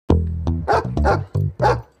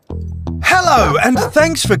Hello, and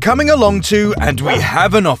thanks for coming along to And We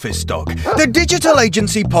Have an Office Dog, the digital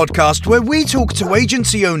agency podcast where we talk to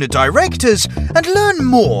agency owner-directors and learn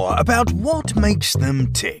more about what makes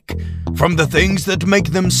them tick. From the things that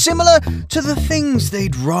make them similar to the things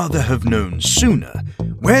they'd rather have known sooner,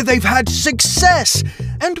 where they've had success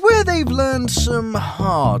and where they've learned some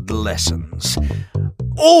hard lessons.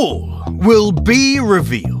 All will be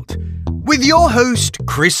revealed with your host,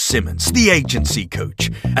 Chris Simmons, the agency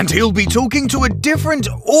coach, and he'll be talking to a different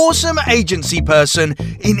awesome agency person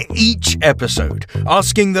in each episode,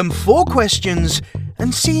 asking them 4 questions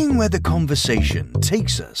and seeing where the conversation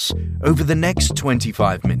takes us over the next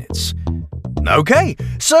 25 minutes. Okay,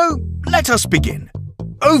 so let us begin.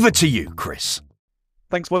 Over to you, Chris.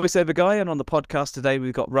 Thanks, voiceover guy. And on the podcast today,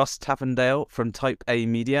 we've got Russ Tavendale from Type A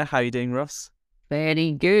Media. How are you doing, Russ?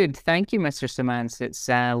 Very good. Thank you, Mr. Simmons. It's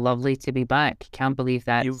lovely to be back. Can't believe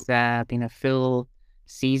that's been a full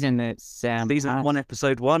season. It's Season 1,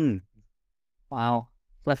 Episode 1. Wow.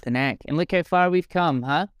 Flip the neck. And look how far we've come,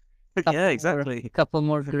 huh? Yeah, exactly. A couple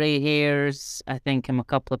more grey hairs. I think I'm a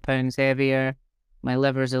couple of pounds heavier. My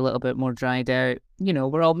liver's a little bit more dried out. You know,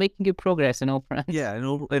 we're all making good progress in all fronts. Yeah,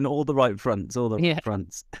 in all the right fronts, right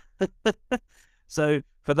fronts. So,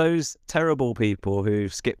 for those terrible people who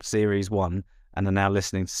skipped Series 1 and are now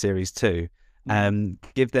listening to Series 2,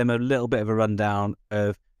 give them a little bit of a rundown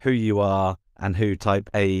of who you are and who Type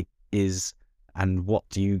A is and what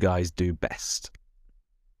do you guys do best.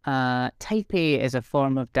 Type A is a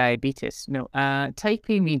form of diabetes. No, Type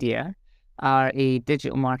A Media are a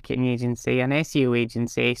digital marketing agency, an SEO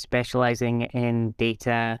agency specializing in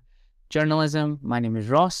data journalism. My name is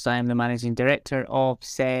Ross. I am the managing director of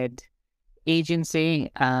said agency,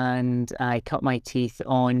 and I cut my teeth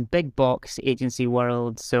on big box agency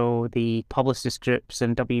world, so the Publicis Groups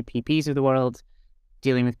and WPPs of the world,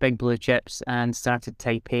 dealing with big blue chips, and started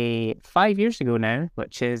Type A 5 years ago now,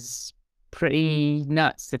 which is pretty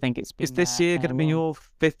nuts to think it's been. Is this year going to be your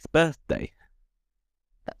 5th birthday?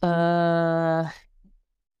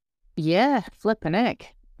 Yeah, flippin'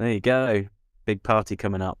 heck. There you go. Big party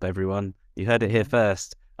coming up, everyone. You heard it here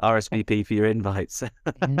first. RSVP for your invites.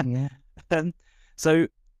 Yeah. So,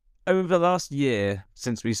 over the last year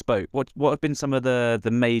since we spoke, what have been some of the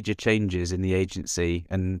major changes in the agency,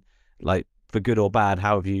 and like for good or bad,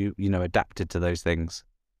 how have you adapted to those things?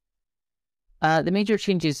 The major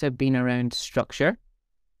changes have been around structure,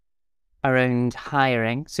 around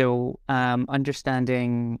hiring. So,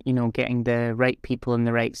 understanding, getting the right people in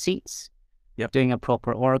the right seats, doing a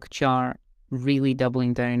proper org chart, really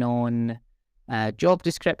doubling down on job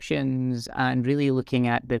descriptions, and really looking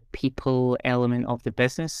at the people element of the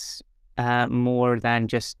business more than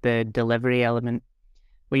just the delivery element.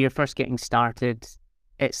 When you're first getting started,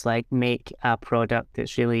 it's like make a product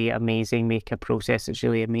that's really amazing, make a process that's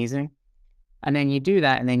really amazing. And then you do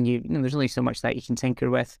that, and then there's only so much that you can tinker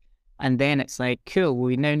with. And then it's like, cool,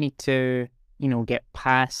 we now need to, get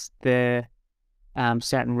past the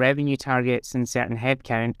certain revenue targets and certain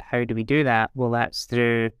headcount. How do we do that? Well, that's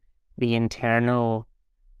through the internal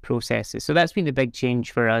processes. So that's been the big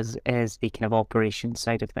change for us, is the kind of operations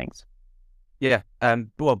side of things. Yeah,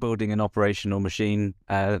 building an operational machine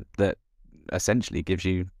that essentially gives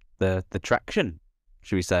you the traction,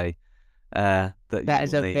 should we say? That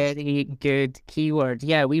is a very good keyword.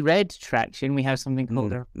 Yeah, we read traction. We have something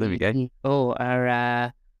called our there we go.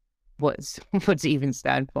 Our what's it even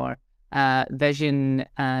stand for? Vision,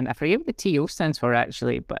 and I forget what the TO stands for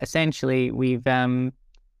actually, but essentially we've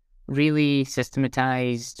really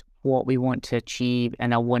systematized what we want to achieve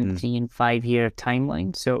in a 1, 3, and 5 year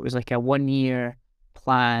timeline. So it was like a 1 year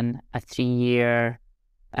plan, a 3 year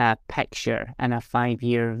picture, and a 5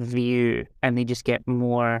 year view, and they just get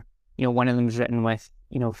more. One of them's written with,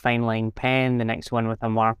 fine line pen, the next one with a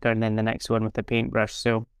marker, and then the next one with a paintbrush.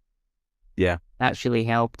 So yeah, that's really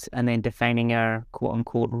helped. And then defining our quote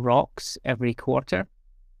unquote rocks every quarter,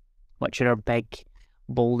 which are our big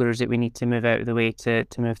boulders that we need to move out of the way to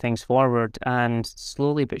move things forward. And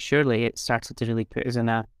slowly but surely it started to really put us in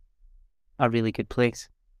a really good place.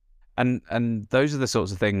 And those are the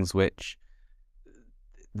sorts of things which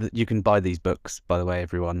you can buy these books, by the way,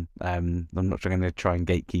 everyone. I'm not going to try and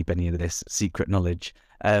gatekeep any of this secret knowledge.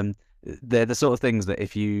 They're the sort of things that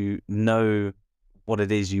if you know what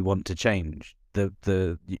it is you want to change,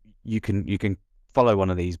 you can follow one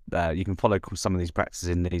of these. You can follow some of these practices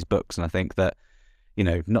in these books, and I think that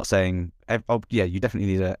not saying, you definitely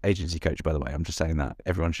need an agency coach. By the way, I'm just saying that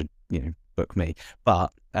everyone should book me,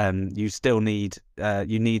 but you still need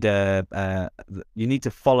you need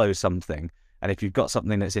to follow something. And if you've got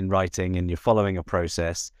something that's in writing and you're following a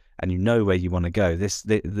process and you know where you want to go,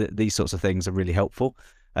 these sorts of things are really helpful.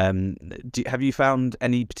 Have you found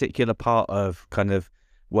any particular part of kind of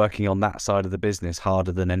working on that side of the business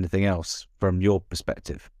harder than anything else from your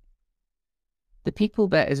perspective? The people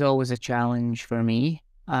bit is always a challenge for me.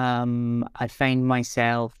 I find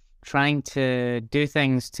myself trying to do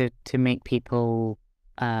things to make people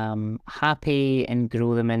happy and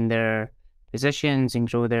grow them in their positions and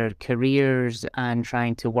grow their careers, and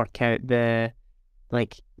trying to work out the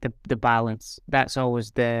balance. That's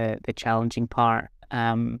always the challenging part.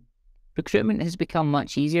 Recruitment has become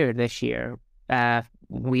much easier this year.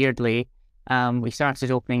 Weirdly, we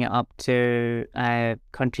started opening it up to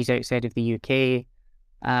countries outside of the UK,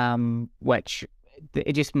 which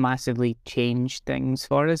it just massively changed things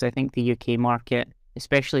for us. I think the UK market,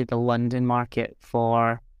 especially the London market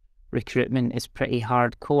for recruitment, is pretty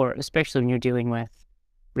hardcore, especially when you're dealing with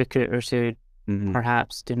recruiters who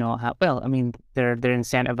perhaps do not have, well, I mean, they're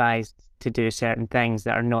incentivized to do certain things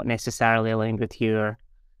that are not necessarily aligned with your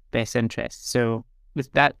best interests. So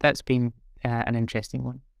with that's been an interesting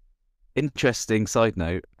one. Interesting side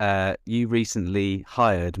note, you recently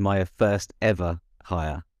hired my first ever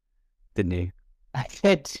hire, didn't you? I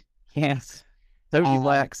did, yes. Totally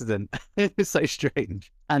by accident. It's so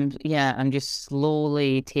strange. And yeah, I'm just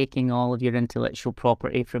slowly taking all of your intellectual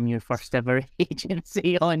property from your first ever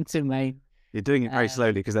agency onto mine. You're doing it very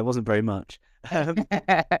slowly because there wasn't very much.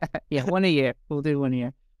 Yeah, one a year. We'll do one a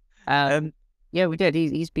year. Yeah, we did.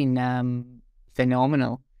 He's been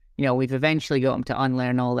phenomenal. You know, we've eventually got him to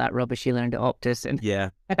unlearn all that rubbish he learned at Optus. And yeah,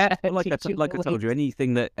 well, like I told you,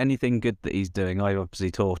 anything good that he's doing, I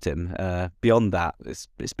obviously taught him. Beyond that,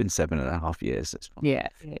 it's been 7.5 years. Yeah.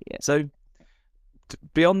 So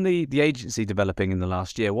beyond the agency developing in the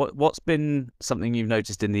last year, what's been something you've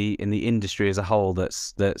noticed in the industry as a whole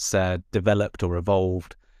that's developed or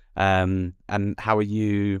evolved, and how are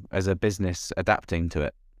you as a business adapting to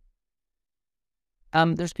it?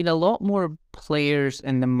 There's been a lot more players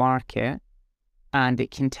in the market, and it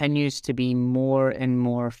continues to be more and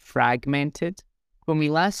more fragmented. When we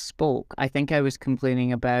last spoke, I think I was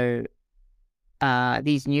complaining about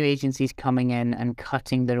these new agencies coming in and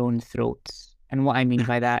cutting their own throats. And what I mean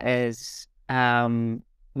by that is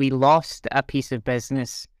we lost a piece of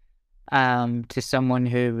business to someone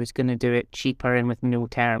who was going to do it cheaper and with no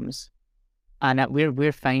terms. And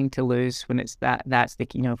we're fine to lose when it's that's the,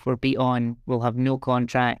 you know, if we're beat on, we'll have no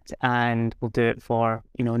contract and we'll do it for,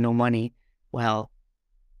 you know, no money. Well,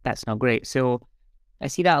 that's not great. So I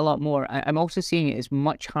see that a lot more. I'm also seeing it is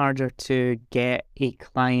much harder to get a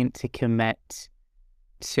client to commit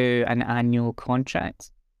to an annual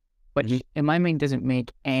contract, which in my mind doesn't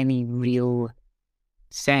make any real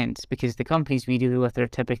sense, because the companies we deal with are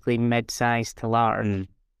typically mid-sized to large.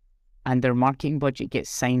 And their marketing budget gets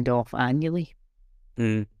signed off annually.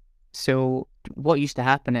 So what used to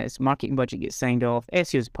happen is marketing budget gets signed off,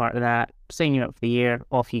 SEO's part of that, sign you up for the year,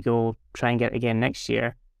 off you go, try and get it again next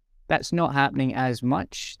year. That's not happening as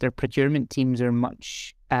much. Their procurement teams are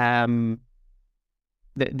much,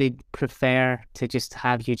 they prefer to just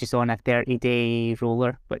have you just on a 30-day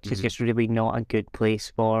roller, which is just really not a good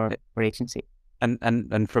place for agency.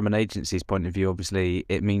 And from an agency's point of view, obviously,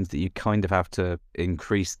 it means that you kind of have to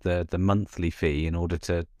increase the monthly fee in order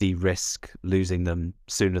to de-risk losing them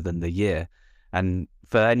sooner than the year. And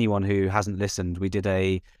for anyone who hasn't listened, we did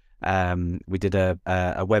a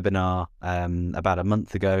webinar about a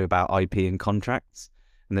month ago about IP and contracts,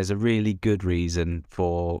 and there's a really good reason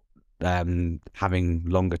for having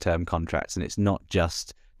longer term contracts, and it's not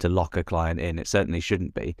just to lock a client in. It certainly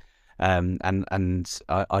shouldn't be. And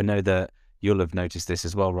I know that you'll have noticed this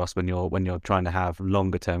as well, Ross, when you're trying to have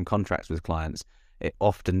longer term contracts with clients, it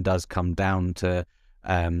often does come down to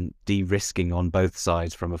de-risking on both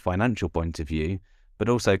sides from a financial point of view, but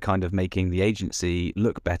also kind of making the agency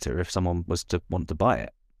look better if someone was to want to buy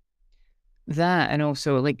it. That, and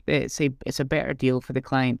also like it's a better deal for the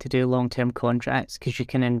client to do long-term contracts, because you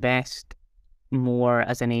can invest more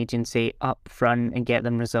as an agency up front and get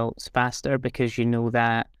them results faster, because you know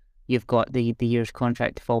that you've got the year's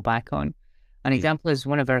contract to fall back on. An example is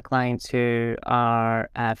one of our clients who are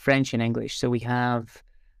French and English. So we have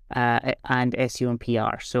and SEO and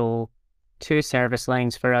PR. So 2 service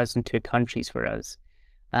lines for us and 2 countries for us.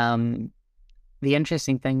 The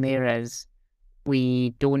interesting thing there is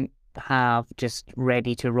we don't have just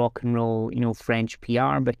ready to rock and roll, you know, French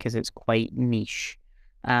PR, because it's quite niche.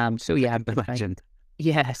 So yeah, imagine.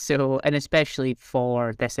 Yeah. So, and especially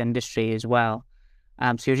for this industry as well.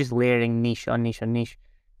 So you're just layering niche on niche on niche.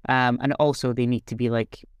 And also they need to be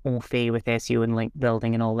like au fait with SEO and link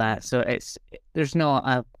building and all that. So there's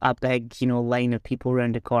not a big, you know, line of people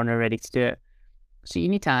around the corner ready to do it. So you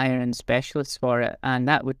need to hire in specialists for it, and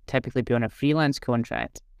that would typically be on a freelance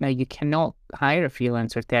contract. Now, you cannot hire a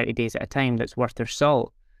freelancer 30 days at a time that's worth their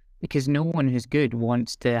salt, because no one who's good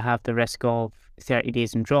wants to have the risk of 30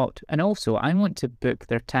 days and dropped. And also, I want to book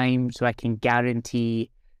their time so I can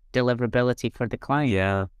guarantee deliverability for the client.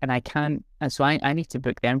 Yeah. And I can't, and so I need to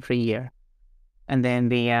book them for a year. And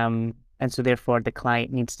then and so therefore the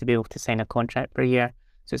client needs to be able to sign a contract for a year.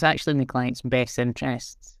 So it's actually in the client's best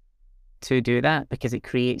interests to do that, because it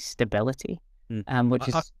creates stability, which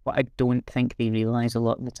is what I don't think they realise a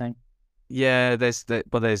lot of the time. Yeah, there's a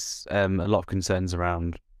lot of concerns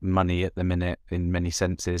around money at the minute in many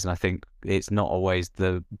senses, and I think it's not always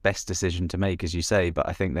the best decision to make, as you say. But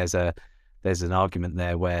I think there's an argument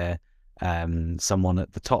there where someone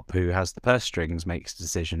at the top who has the purse strings makes a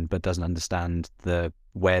decision, but doesn't understand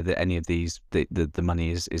where any of these the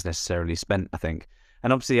money is necessarily spent, I think.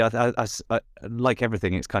 And obviously, I like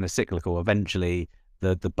everything, it's kind of cyclical. Eventually,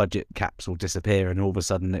 the budget caps will disappear, and all of a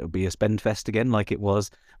sudden, it will be a spend fest again, like it was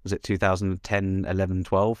it 2010, 11,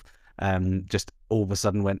 12? Just all of a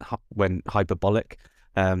sudden went hyperbolic.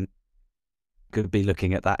 Could be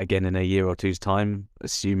looking at that again in a year or two's time,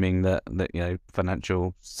 assuming that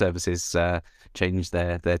financial services change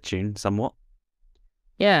their tune somewhat.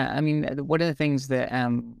 Yeah, I mean, one of the things that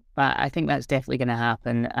I think that's definitely going to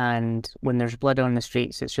happen, and when there's blood on the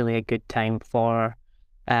streets, it's really a good time for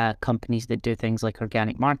companies that do things like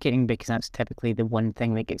organic marketing, because that's typically the one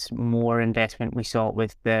thing that gets more investment. We saw it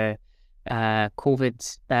with the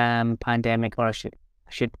COVID pandemic, or I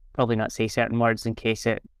should probably not say certain words in case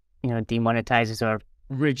it demonetizes or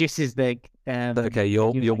reduces the. Okay,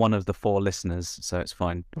 you're one of the 4 listeners, so it's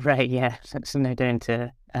fine. Right, yeah. So now down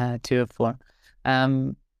to 2 of 4.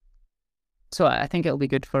 So I think it'll be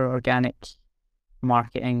good for organic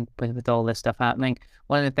marketing with all this stuff happening.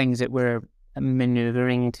 One of the things that we're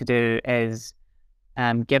maneuvering to do is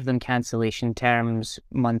give them cancellation terms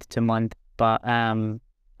month to month, but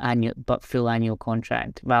full annual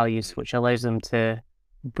contract values, which allows them to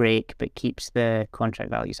break but keeps the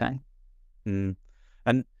contract values high. And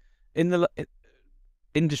in the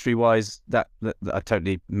industry-wise, that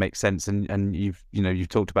totally makes sense. And you've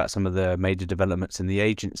talked about some of the major developments in the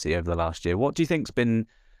agency over the last year. What do you think's been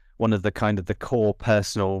one of the kind of the core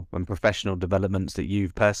personal and professional developments that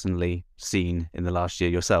you've personally seen in the last year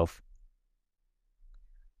yourself?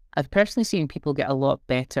 I've personally seen people get a lot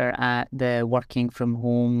better at the working from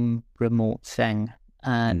home remote thing.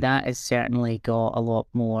 That has certainly got a lot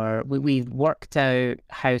more. We've worked out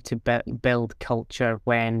how to build culture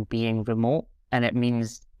when being remote, and it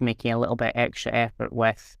means making a little bit extra effort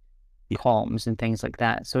with comms and things like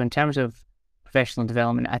that. So in terms of professional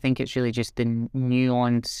development, I think it's really just the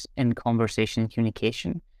nuance in conversation and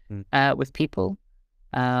communication with people.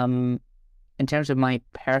 In terms of my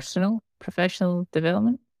personal professional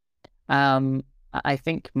development, I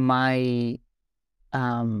think my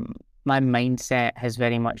mindset has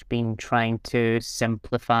very much been trying to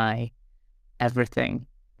simplify everything.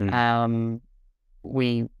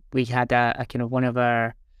 We had a kind of one of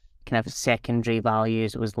our kind of secondary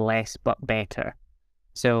values was less but better.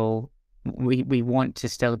 So we want to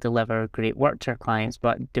still deliver great work to our clients,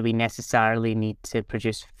 but do we necessarily need to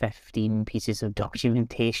produce 15 pieces of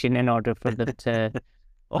documentation in order for them to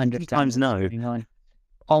understand what's going on?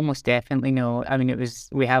 Almost definitely no. I mean,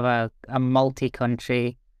 we have a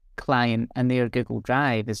multi-country client, and their Google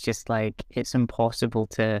Drive is just like, it's impossible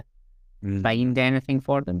to find anything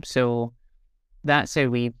for them. So that's how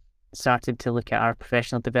we started to look at our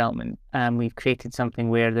professional development. We've created something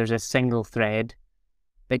where there's a single thread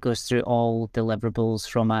that goes through all deliverables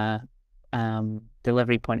from a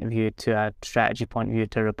delivery point of view to a strategy point of view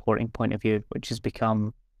to a reporting point of view, which has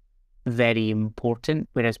become very important,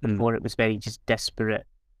 whereas before it was very just disparate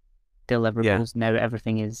deliverables. Now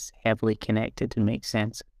everything is heavily connected and makes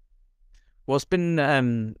sense. What's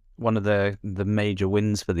been one of the major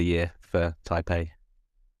wins for the year for Taipei?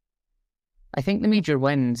 I think the major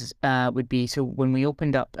wins would be, so when we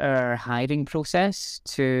opened up our hiring process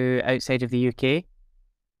to outside of the UK,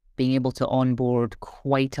 being able to onboard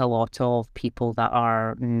quite a lot of people that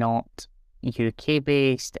are not UK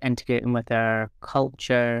based, integrate them with our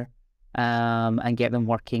culture, and get them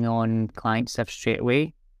working on client stuff straight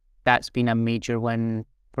away. That's been a major win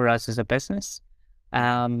for us as a business.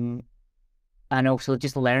 And also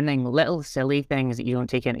just learning little silly things that you don't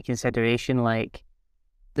take into consideration, like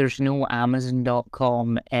there's no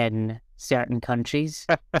Amazon.com in certain countries.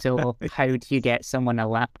 So how do you get someone a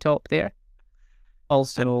laptop there?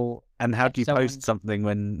 Also, and how do you post something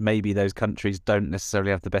when maybe those countries don't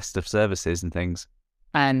necessarily have the best of services and things?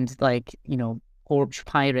 And like, porch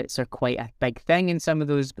pirates are quite a big thing in some of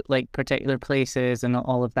those like particular places and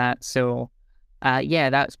all of that. So yeah,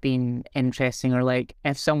 that's been interesting. Or like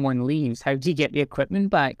if someone leaves, how do you get the equipment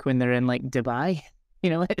back when they're in like Dubai?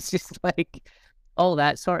 It's just like all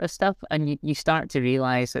that sort of stuff. And you start to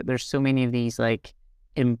realize that there's so many of these like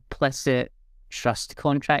implicit trust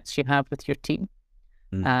contracts you have with your team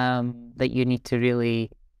that you need to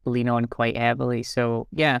really lean on quite heavily. So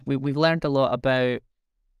yeah, we've learned a lot about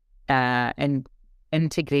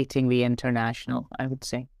integrating the international, I would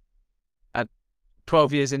say. At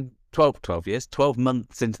 12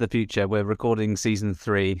 months into the future, we're recording season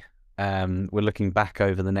 3. We're looking back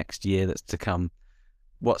over the next year that's to come.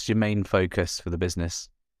 What's your main focus for the business?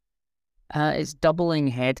 It's doubling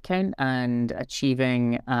headcount and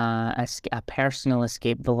achieving a personal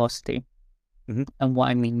escape velocity. Mm-hmm. And what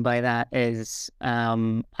I mean by that is,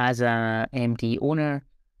 as a MD owner,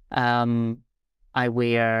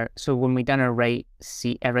 so when we done a right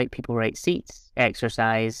people right seats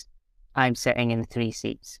exercise, I'm sitting in 3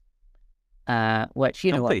 seats, which,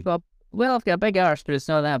 I've got a big arse, but it's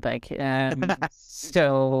not that big.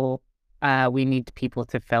 So we need people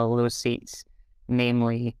to fill those seats,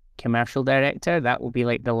 namely commercial director. That will be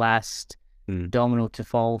like the last domino to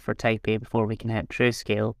fall for Type A before we can hit true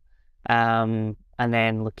scale. And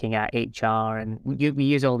then looking at HR, and we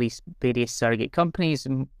use all these various surrogate companies,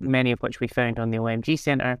 many of which we found on the OMG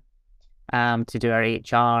Centre, to do our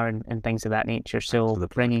HR and things of that nature. So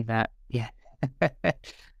bringing that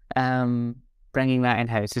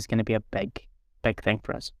in-house is going to be a big thing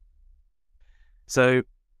for us. So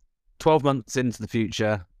 12 months into the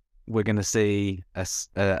future, we're going to see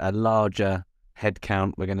a larger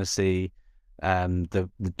headcount. We're going to see the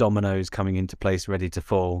dominoes coming into place, ready to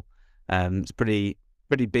fall. It's a pretty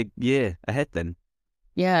big year ahead then.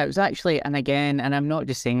 Yeah, it was actually, and I'm not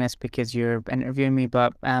just saying this because you're interviewing me,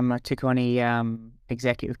 but I took on a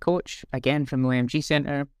executive coach, again, from the OMG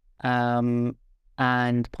Centre,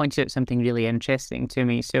 and pointed out something really interesting to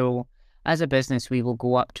me. So as a business, we will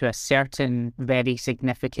go up to a certain very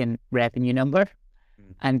significant revenue number,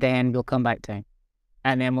 and then we'll come back down.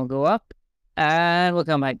 And then we'll go up, and we'll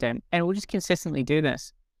come back down. And we'll just consistently do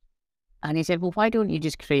this. And he said, well, why don't you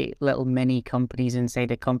just create little mini companies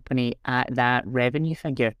inside a company at that revenue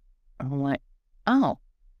figure? And I'm like, oh,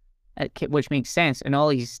 which makes sense. And all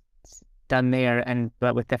he's done there,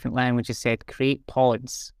 but with different languages, said create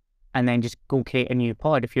pods and then just go create a new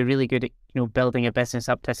pod. If you're really good at building a business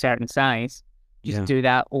up to a certain size, just do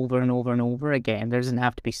that over and over and over again. There doesn't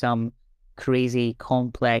have to be some crazy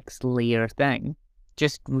complex layer thing.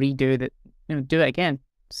 Just redo that, do it again.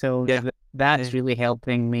 So that's really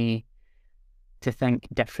helping me to think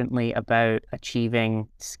differently about achieving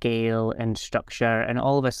scale and structure, and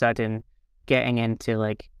all of a sudden getting into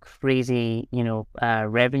like crazy,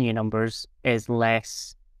 revenue numbers is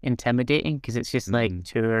less intimidating because it's just like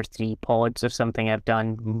 2 or 3 pods of something I've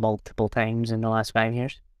done multiple times in the last 5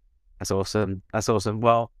 years. That's awesome.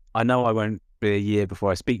 Well, I know I won't be a year before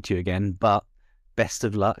I speak to you again, but best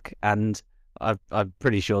of luck. And I'm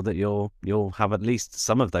pretty sure that you'll have at least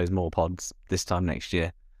some of those more pods this time next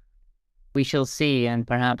year. We shall see, and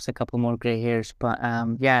perhaps a couple more grey hairs. But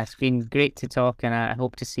it's been great to talk, and I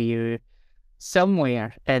hope to see you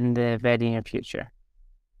somewhere in the very near future.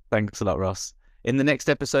 Thanks a lot, Ross. In the next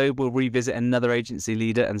episode, we'll revisit another agency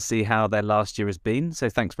leader and see how their last year has been. So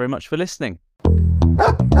thanks very much for listening.